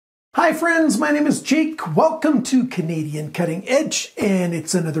Hi friends, my name is Jake. Welcome to Canadian Cutting Edge, and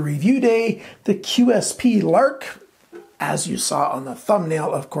it's another review day, the QSP LARK, as you saw on the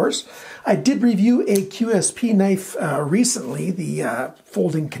thumbnail, of course. I did review a QSP knife recently, the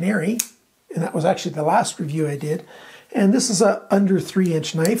Folding Canary, and that was actually the last review I did. And this is a under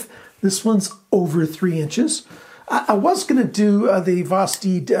 3-inch knife. This one's over 3 inches. I was going to do the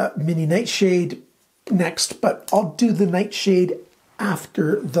Vosteed Mini Nightshade next, but I'll do the Nightshade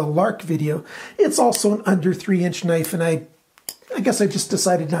after the LARK video. It's also an under 3-inch knife, and I guess I just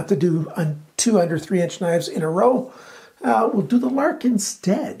decided not to do two under 3-inch knives in a row. We'll do the LARK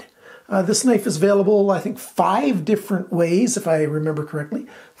instead. This knife is available, I think, 5 different ways, if I remember correctly.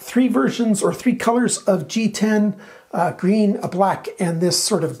 3 versions or 3 colors of G10, green, a black, and this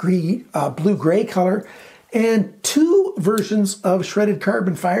sort of blue-gray color. And 2 versions of shredded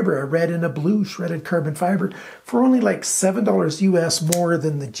carbon fiber, a red and a blue shredded carbon fiber, for only like $7 US more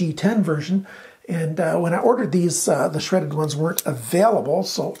than the G10 version. And when I ordered these, the shredded ones weren't available,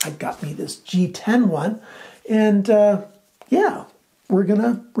 so I got me this G10 one. And yeah, we're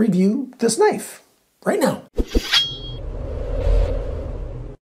gonna review this knife right now.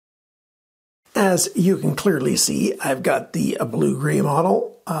 As you can clearly see, I've got the blue-gray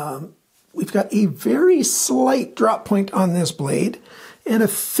model. We've got a very slight drop point on this blade and a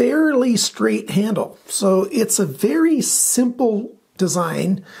fairly straight handle. So it's a very simple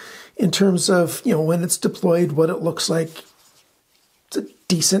design in terms of, you know, when it's deployed, what it looks like. It's a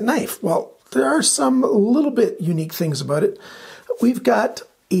decent knife. Well, there are some little bit unique things about it. We've got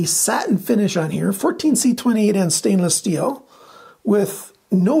a satin finish on here, 14C28N stainless steel with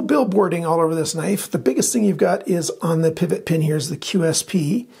no billboarding all over this knife. The biggest thing you've got is on the pivot pin here is the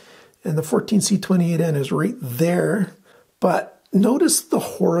QSP. And the 14C28N is right there. But notice the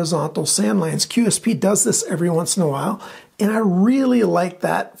horizontal sand lines. QSP does this every once in a while. And I really like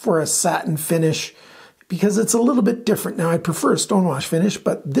that for a satin finish because it's a little bit different. Now, I prefer a stonewash finish,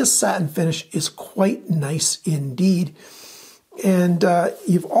 but this satin finish is quite nice indeed. And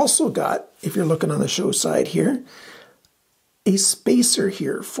you've also got, if you're looking on the show side here, a spacer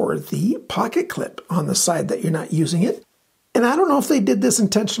here for the pocket clip on the side that you're not using it. And I don't know if they did this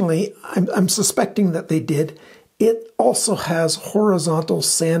intentionally. I'm suspecting that they did. It also has horizontal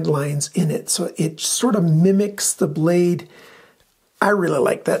sand lines in it, so it sort of mimics the blade. I really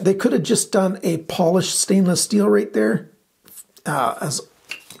like that. They could have just done a polished stainless steel right there, as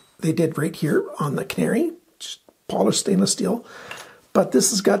they did right here on the Canary, just polished stainless steel. But this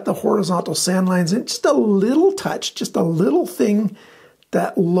has got the horizontal sand lines in it. Just a little touch, just a little thing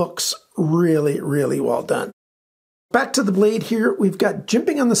that looks really, really well done. Back to the blade here, we've got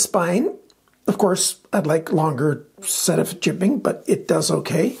jimping on the spine. Of course, I'd like longer set of jimping, but it does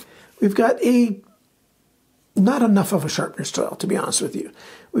okay. We've got not enough of a sharpener's toil, to be honest with you.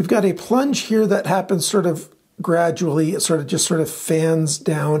 We've got a plunge here that happens sort of gradually. It just sort of fans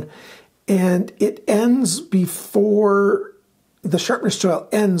down, and it ends before, the sharpener's toil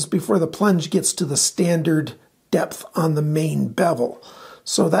ends before the plunge gets to the standard depth on the main bevel.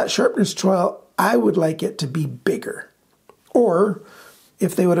 So that sharpener's toil, I would like it to be bigger. Or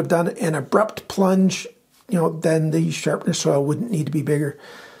if they would have done an abrupt plunge, you know, then the sharpener's toil wouldn't need to be bigger.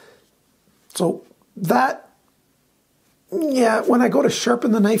 So that, yeah, when I go to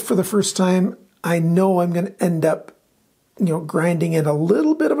sharpen the knife for the first time, I know I'm going to end up, you know, grinding in a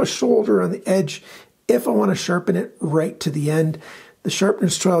little bit of a shoulder on the edge if I want to sharpen it right to the end. The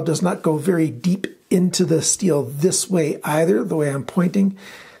sharpener's toil does not go very deep into the steel this way either, the way I'm pointing.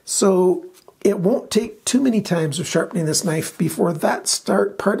 So it won't take too many times of sharpening this knife before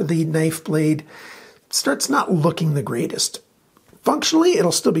that part of the knife blade starts not looking the greatest. Functionally,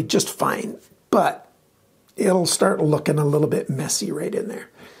 it'll still be just fine, but it'll start looking a little bit messy right in there.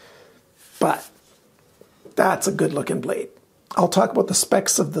 But that's a good looking blade. I'll talk about the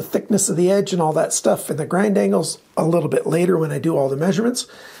specs of the thickness of the edge and all that stuff and the grind angles a little bit later when I do all the measurements.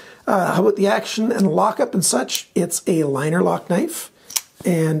 How about the action and lockup and such? It's a liner lock knife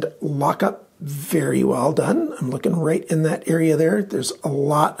and lockup very well done. I'm looking right in that area there. There's a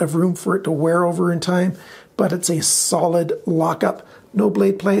lot of room for it to wear over in time, but it's a solid lockup. No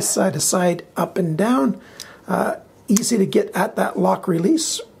blade play, side to side, up and down. Easy to get at that lock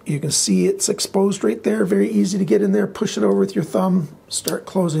release. You can see it's exposed right there. Very easy to get in there, push it over with your thumb, start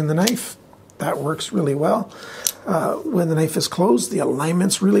closing the knife. That works really well. When the knife is closed, the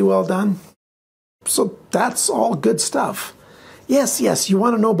alignment's really well done. So that's all good stuff. Yes, you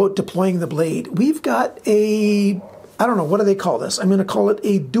want to know about deploying the blade. We've got I don't know, what do they call this? I'm going to call it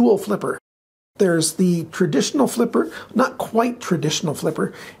a dual flipper. There's the traditional flipper, not quite traditional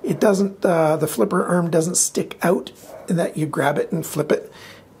flipper. It doesn't, the flipper arm doesn't stick out in that you grab it and flip it.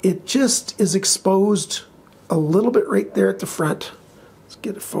 it just is exposed a little bit right there at the front. Let's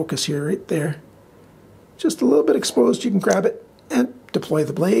get a focus here, right there. Just a little bit exposed. You can grab it and deploy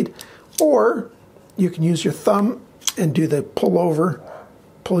the blade, or you can use your thumb and do the pull over,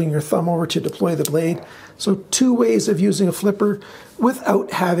 pulling your thumb over to deploy the blade. So two ways of using a flipper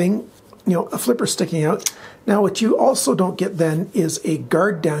without having, you know, a flipper sticking out. Now what you also don't get then is a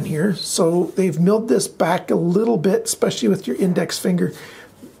guard down here. So they've milled this back a little bit, especially with your index finger.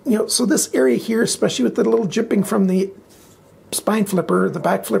 You know, so this area here, especially with the little jipping from the spine flipper, the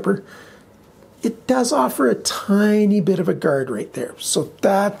back flipper, it does offer a tiny bit of a guard right there. So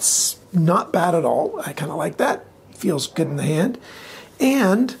that's not bad at all. I kind of like that. Feels good in the hand.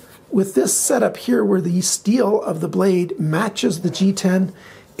 And with this setup here where the steel of the blade matches the G10,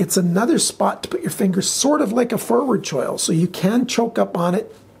 it's another spot to put your finger, sort of like a forward choil. So you can choke up on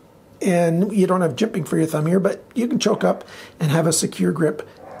it, and you don't have jipping for your thumb here, but you can choke up and have a secure grip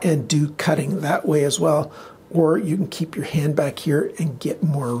and do cutting that way as well. Or you can keep your hand back here and get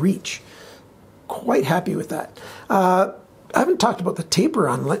more reach. Quite happy with that. I haven't talked about the taper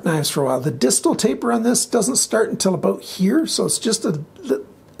on knives for a while. The distal taper on this doesn't start until about here, so it's just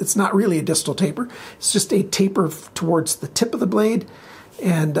it's not really a distal taper. It's just a taper towards the tip of the blade,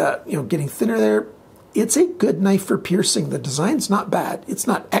 and you know, getting thinner there. It's a good knife for piercing. The design's not bad. It's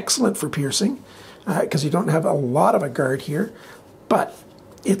not excellent for piercing because you don't have a lot of a guard here, but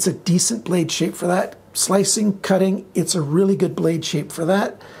it's a decent blade shape for that. Slicing, cutting, it's a really good blade shape for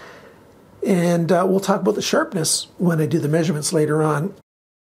that. And we'll talk about the sharpness when I do the measurements later on.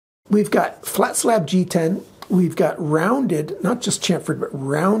 We've got flat slab G10. We've got rounded, not just chamfered, but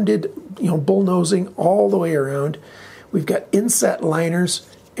rounded, you know, bull nosing all the way around. We've got inset liners,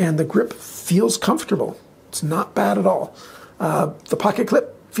 and the grip feels comfortable. It's not bad at all. The pocket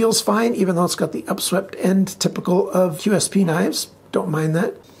clip feels fine, even though it's got the upswept end typical of QSP knives. Don't mind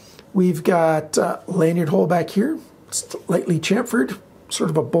that. We've got lanyard hole back here, slightly chamfered, sort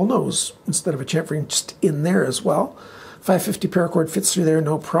of a bullnose instead of a chamfering just in there as well. 550 paracord fits through there,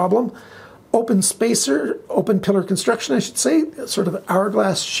 no problem. Open spacer, open pillar construction, I should say, sort of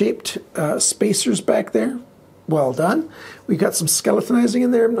hourglass shaped spacers back there. Well done. We've got some skeletonizing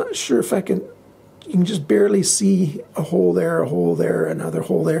in there. I'm not sure if I can, you can just barely see a hole there, another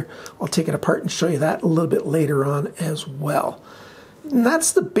hole there. I'll take it apart and show you that a little bit later on as well. And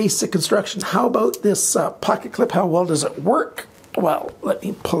that's the basic construction. How about this pocket clip? How well does it work? Well, let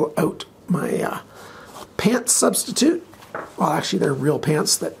me pull out my pants substitute. Well, actually, they're real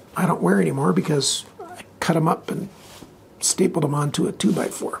pants that I don't wear anymore because I cut them up and stapled them onto a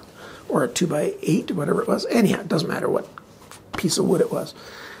 2x4 or a 2x8, whatever it was. Anyhow, it doesn't matter what piece of wood it was.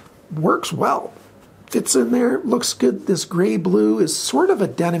 Works well. Fits in there, looks good. This gray-blue is sort of a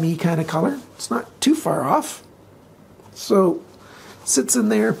denim-y kind of color. It's not too far off. So, sits in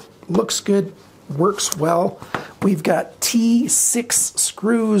there, looks good, works well. We've got T6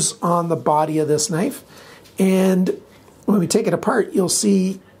 screws on the body of this knife, and when we take it apart, you'll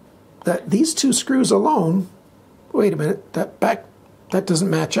see that these two screws alone, wait a minute, that doesn't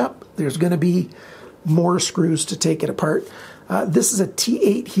match up. There's going to be more screws to take it apart. This is a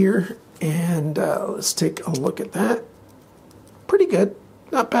T8 here, and let's take a look at that. Pretty good,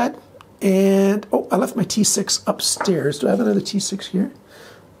 not bad. And, oh, I left my T6 upstairs. Do I have another T6 here?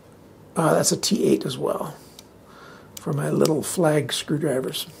 That's a T8 as well for my little flag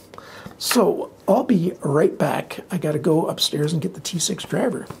screwdrivers. So I'll be right back. I got to go upstairs and get the T6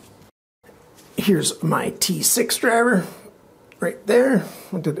 driver. Here's my T6 driver right there.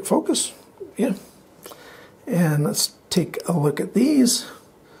 Did it focus? Yeah. And let's take a look at these.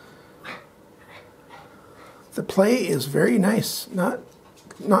 The play is very nice, not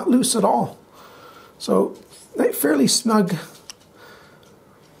loose at all. So fairly snug.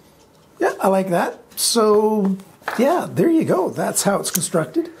 Yeah, I like that. So yeah, there you go. That's how it's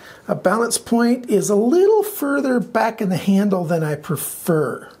constructed. A balance point is a little further back in the handle than I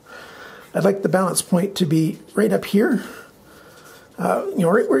prefer. I'd like the balance point to be right up here. You know,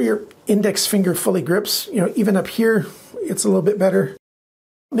 right where your index finger fully grips. You know, even up here, it's a little bit better.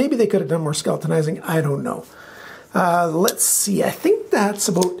 Maybe they could have done more skeletonizing. I don't know. Let's see. I think that's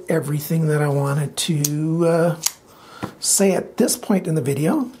about everything that I wanted to say at this point in the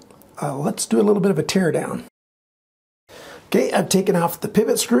video. Let's do a little bit of a teardown. Okay, I've taken off the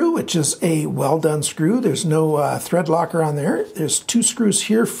pivot screw, which is a well-done screw. There's no thread locker on there. There's two screws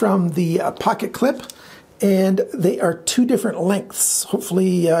here from the pocket clip, and they are two different lengths.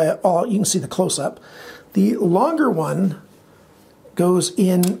 Hopefully, you can see the close-up. The longer one goes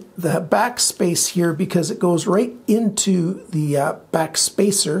in the back space here because it goes right into the back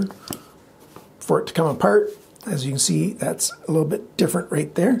spacer for it to come apart. As you can see, that's a little bit different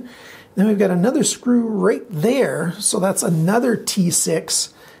right there. Then we've got another screw right there, so that's another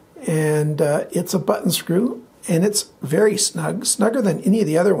T6, and it's a button screw, and it's very snug, snugger than any of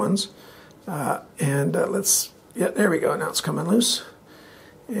the other ones. Yeah, there we go, now it's coming loose.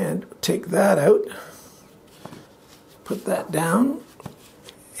 And take that out, put that down,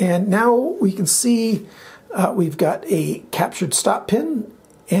 and now we can see we've got a captured stop pin,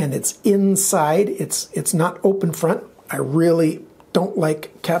 and it's inside, it's not open front. I really don't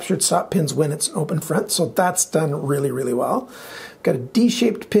like captured stop pins when it's open front, so that's done really, really well. Got a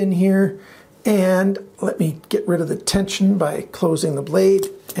D-shaped pin here, and let me get rid of the tension by closing the blade,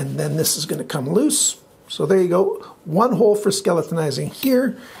 and then this is going to come loose. So there you go, 1 hole for skeletonizing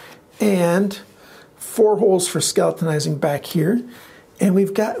here, and 4 holes for skeletonizing back here. And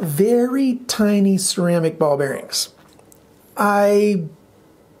we've got very tiny ceramic ball bearings. I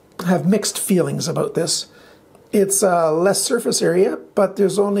have mixed feelings about this. It's less surface area, but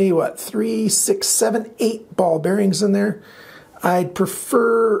there's only, what, 3, 6, 7, 8 ball bearings in there. I'd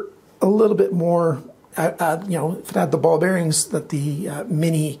prefer a little bit more, you know, if it had the ball bearings that the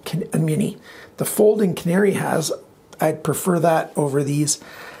the folding Canary has, I'd prefer that over these.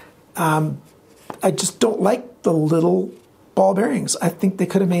 I just don't like the little ball bearings. I think they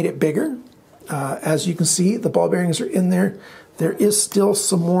could have made it bigger. As you can see, the ball bearings are in there. There is still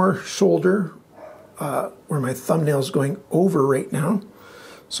some more shoulder where my thumbnail's going over right now.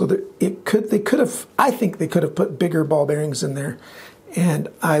 So they could have, I think they could have put bigger ball bearings in there, and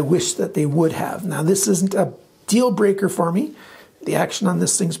I wish that they would have. Now, this isn't a deal breaker for me. The action on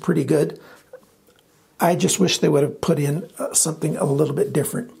this thing's pretty good. I just wish they would have put in something a little bit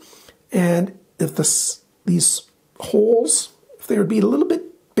different. And if these holes, if they would be a little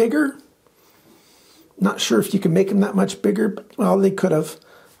bit bigger, not sure if you can make them that much bigger, but, well, they could have,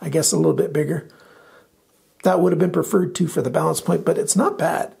 I guess, a little bit bigger. That would have been preferred too for the balance point, but it's not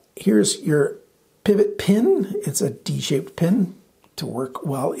bad. Here's your pivot pin. It's a D-shaped pin to work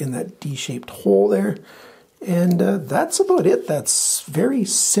well in that D-shaped hole there. And that's about it. That's very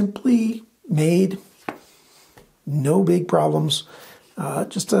simply made. No big problems.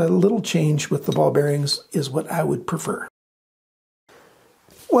 Just a little change with the ball bearings is what I would prefer.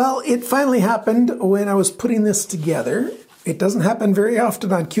 Well, it finally happened when I was putting this together. It doesn't happen very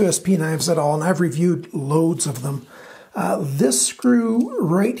often on QSP knives at all, and I've reviewed loads of them. This screw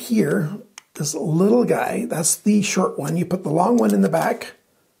right here, this little guy, that's the short one. You put the long one in the back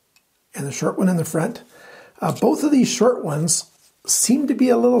and the short one in the front. Both of these short ones seem to be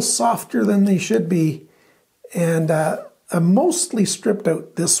a little softer than they should be, and I mostly stripped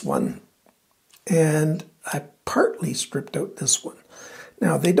out this one, and I partly stripped out this one.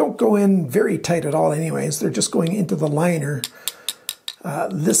 Now, they don't go in very tight at all anyways. They're just going into the liner.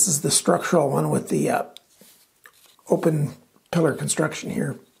 This is the structural one with the open pillar construction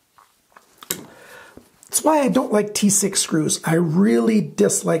here. That's why I don't like T6 screws. I really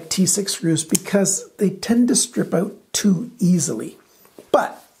dislike T6 screws because they tend to strip out too easily.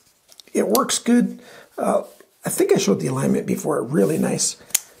 But it works good. I think I showed the alignment before. Really nice.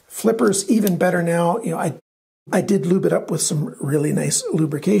 Flipper's even better now. You know, I did lube it up with some really nice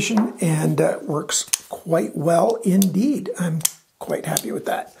lubrication, and works quite well indeed. I'm quite happy with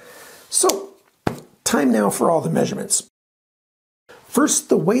that. So, time now for all the measurements. First,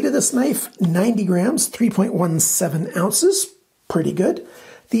 the weight of this knife, 90 grams, 3.17 ounces. Pretty good.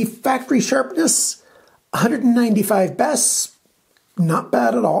 The factory sharpness, 195 best. Not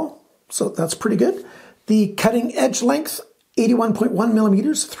bad at all. So that's pretty good. The cutting edge length, 81.1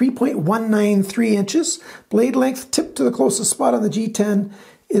 millimeters, 3.193 inches. Blade length, tip to the closest spot on the G10,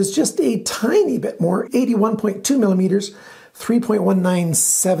 is just a tiny bit more, 81.2 millimeters,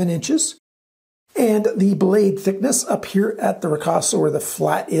 3.197 inches. And the blade thickness up here at the ricasso where the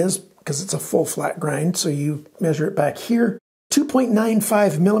flat is, because it's a full flat grind, so you measure it back here,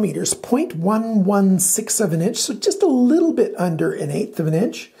 2.95 millimeters, 0.1167 of an inch, so just a little bit under 1/8 of an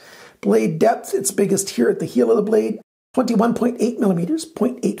inch. Blade depth, it's biggest here at the heel of the blade, 21.8 millimeters,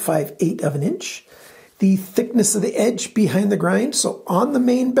 0.858 of an inch. The thickness of the edge behind the grind, so on the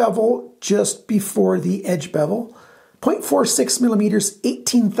main bevel, just before the edge bevel, 0.46 millimeters,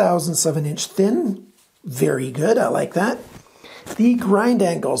 1/18,000 of an inch thin. Very good, I like that. The grind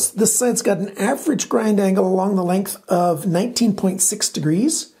angles. This side's got an average grind angle along the length of 19.6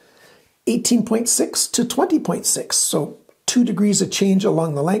 degrees, 18.6 to 20.6, so 2 degrees of change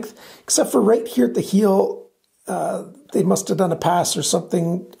along the length, except for right here at the heel. They must have done a pass or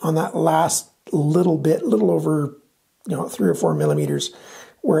something on that last little bit, little over, 3 or 4 millimeters,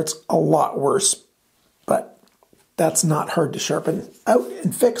 where it's a lot worse. But That's not hard to sharpen out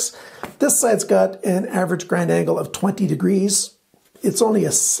and fix. This side's got an average grind angle of 20 degrees. It's only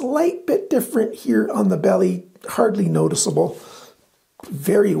a slight bit different here on the belly, hardly noticeable.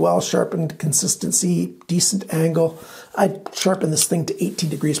 Very well sharpened consistency, decent angle. I'd sharpen this thing to 18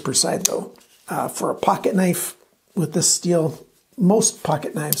 degrees per side though. For a pocket knife with this steel, most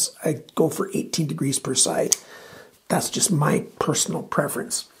pocket knives, I go for 18 degrees per side. That's just my personal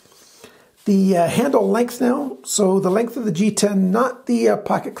preference. The handle length now, so the length of the G10, not the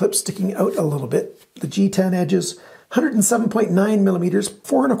pocket clip sticking out a little bit. The G10 edges, 107.9 millimeters,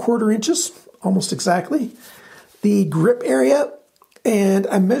 4¼ inches, almost exactly. The grip area, and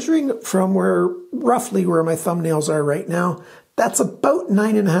I'm measuring from roughly where my thumbnails are right now. That's about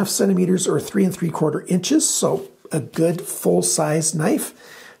 9½ centimeters or 3¾ inches, so a good full-size knife.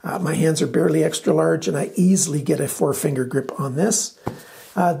 My hands are barely extra large, and I easily get a 4-finger grip on this.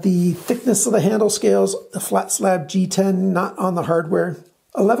 The thickness of the handle scales, the flat slab G10, not on the hardware,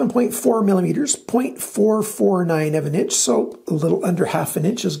 11.4 millimeters, 0.449 of an inch, so a little under ½ an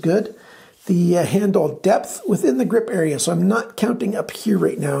inch is good. The handle depth within the grip area, so I'm not counting up here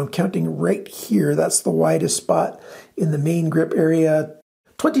right now, I'm counting right here. That's the widest spot in the main grip area.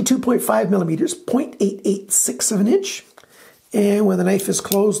 22.5 millimeters, 0.886 of an inch. And when the knife is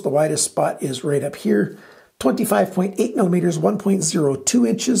closed, the widest spot is right up here. 25.8 millimeters, 1.02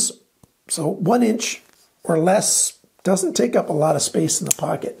 inches. So 1 inch or less, doesn't take up a lot of space in the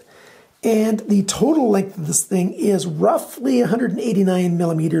pocket. And the total length of this thing is roughly 189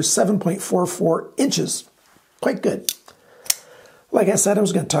 millimeters, 7.44 inches. Quite good. Like I said, I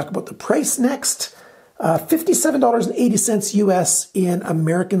was going to talk about the price next. $57.80 US in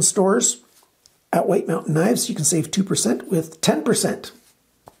American stores. At White Mountain Knives, you can save 2% with 10%.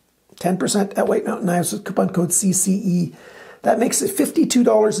 10% at White Mountain Knives with coupon code CCE. That makes it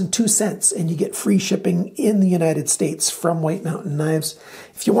 $52.02, and you get free shipping in the United States from White Mountain Knives.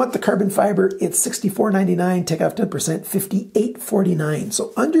 If you want the carbon fiber, it's $64.99. Take off 10%, $58.49.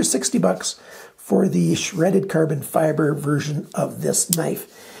 So under 60 bucks for the shredded carbon fiber version of this knife.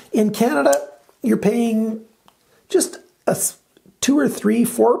 In Canada, you're paying just a 2 or 3,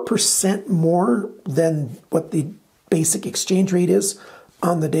 4% more than what the basic exchange rate is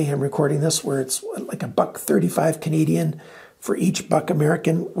on the day I'm recording this, where it's like $1.35 Canadian for each $1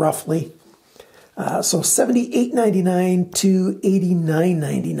 American, roughly. So $78.99 to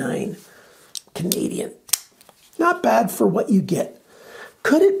 $89.99 Canadian. Not bad for what you get.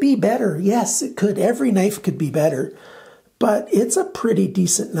 Could it be better? Yes, it could. Every knife could be better, but it's a pretty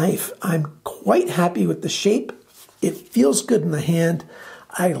decent knife. I'm quite happy with the shape. It feels good in the hand.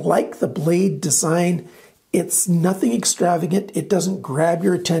 I like the blade design. It's nothing extravagant. It doesn't grab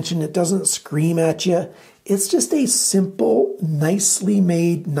your attention. It doesn't scream at you. It's just a simple, nicely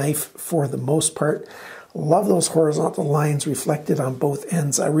made knife for the most part. Love those horizontal lines reflected on both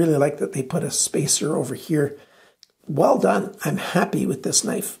ends. I really like that they put a spacer over here. Well done. I'm happy with this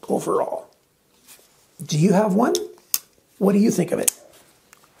knife overall. Do you have one? What do you think of it?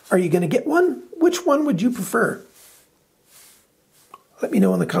 Are you going to get one? Which one would you prefer? Let me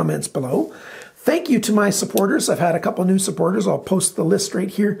know in the comments below. Thank you to my supporters. I've had a couple new supporters. I'll post the list right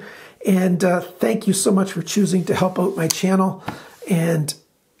here. And thank you so much for choosing to help out my channel. And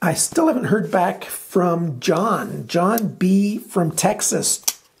I still haven't heard back from John B. from Texas.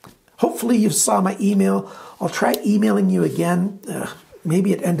 Hopefully you saw my email. I'll try emailing you again.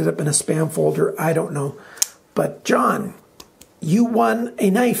 Maybe it ended up in a spam folder. I don't know. But John, you won a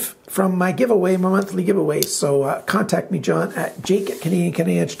knife from my giveaway, my monthly giveaway. So contact me, John, at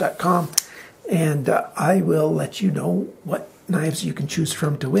jake@CanadianCuttingEdge.com, and I will let you know what knives you can choose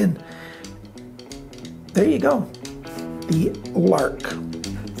from to win. There you go. The LARK.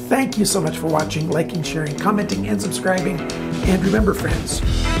 Thank you so much for watching, liking, sharing, commenting, and subscribing. And remember, friends,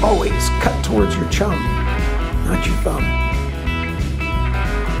 always cut towards your chum, not your thumb.